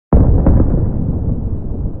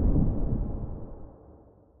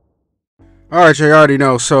All right, you already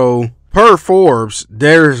know. So, per Forbes,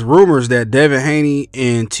 there's rumors that Devin Haney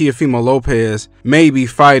and Temofimo Lopez may be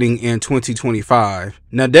fighting in 2025.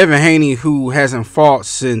 Now, Devin Haney, who hasn't fought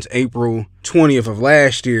since April 20th of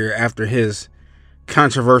last year after his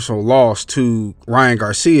controversial loss to Ryan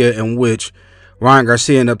Garcia, in which Ryan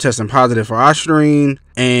Garcia ended up testing positive for ostarine,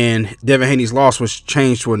 and Devin Haney's loss was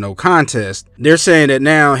changed to a no contest. They're saying that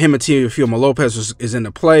now him and Temofimo Lopez is in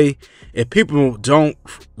the play. If people don't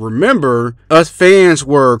remember, us fans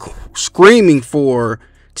were screaming for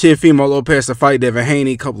Temofimo Lopez to fight Devin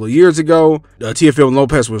Haney a couple of years ago. Temofimo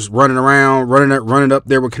Lopez was running around, running up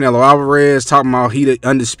there with Canelo Alvarez, talking about he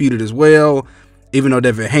undisputed as well. Even though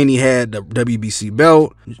Devin Haney had the WBC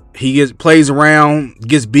belt, he plays around,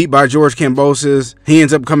 gets beat by George Kambosos. He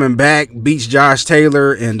ends up coming back, beats Josh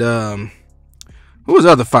Taylor, and who was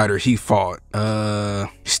the other fighter he fought?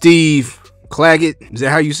 Steve Claggett, is that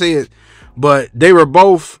how you say it? But they were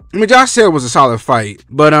both, I mean, Josh Taylor was a solid fight,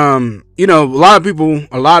 but you know, a lot of people,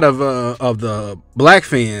 a lot of the black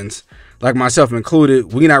fans, like myself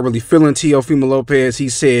included, we're not really feeling Temofimo Lopez. He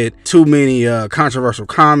said too many controversial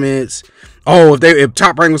comments. Oh, if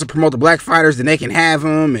Top Rank was to promote the black fighters, then they can have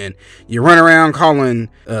them. And you run around calling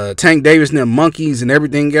Tank Davis and them monkeys and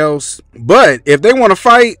everything else. But if they want to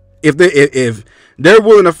fight, if they're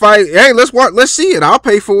willing to fight, hey, let's see it. I'll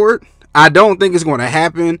pay for it. I don't think it's going to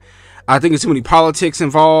happen. I think it's too many politics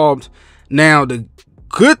involved. Now, the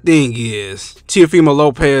good thing is Temofimo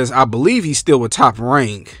Lopez, I believe he's still with Top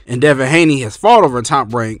Rank, and Devin Haney has fought over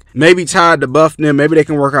Top Rank. Maybe tied to buff them, maybe they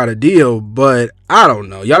can work out a deal, but I don't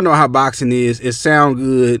know. Y'all know how boxing is. It sound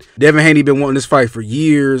good. Devin Haney been wanting this fight for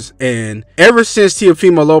years, and ever since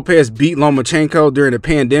Temofimo Lopez beat Lomachenko during the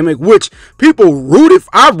pandemic, which people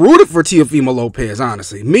I rooted for Temofimo Lopez,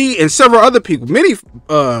 honestly. Me and several other people, many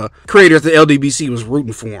creators at LDBC was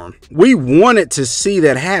rooting for him. We wanted to see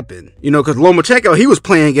that happen, you know, because Lomachenko, he was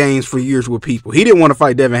playing games for years with people. He didn't want to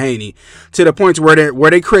fight Devin Haney to the point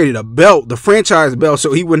where they created a belt, the franchise belt,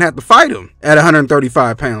 so he wouldn't have to fight him at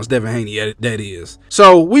 135 pounds, Devin Haney, that is.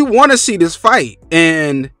 So we want to see this fight,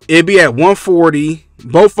 and it'd be at 140.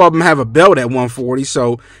 Both of them have a belt at 140,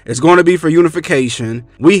 so it's going to be for unification.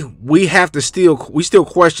 We still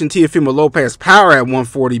question Temofimo Lopez's power at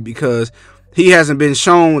 140 because he hasn't been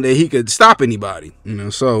shown that he could stop anybody, you know.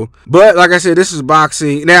 So, but like I said, this is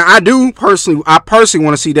boxing. Now, I personally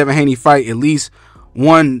want to see Devin Haney fight at least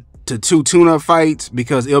 1 to 2 tune-up fights,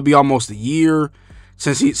 because it'll be almost a year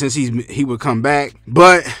since he would come back.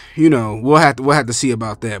 But you know, we'll have to see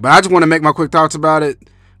about that. But I just want to make my quick thoughts about it.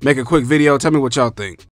 Make a quick video. Tell me what y'all think.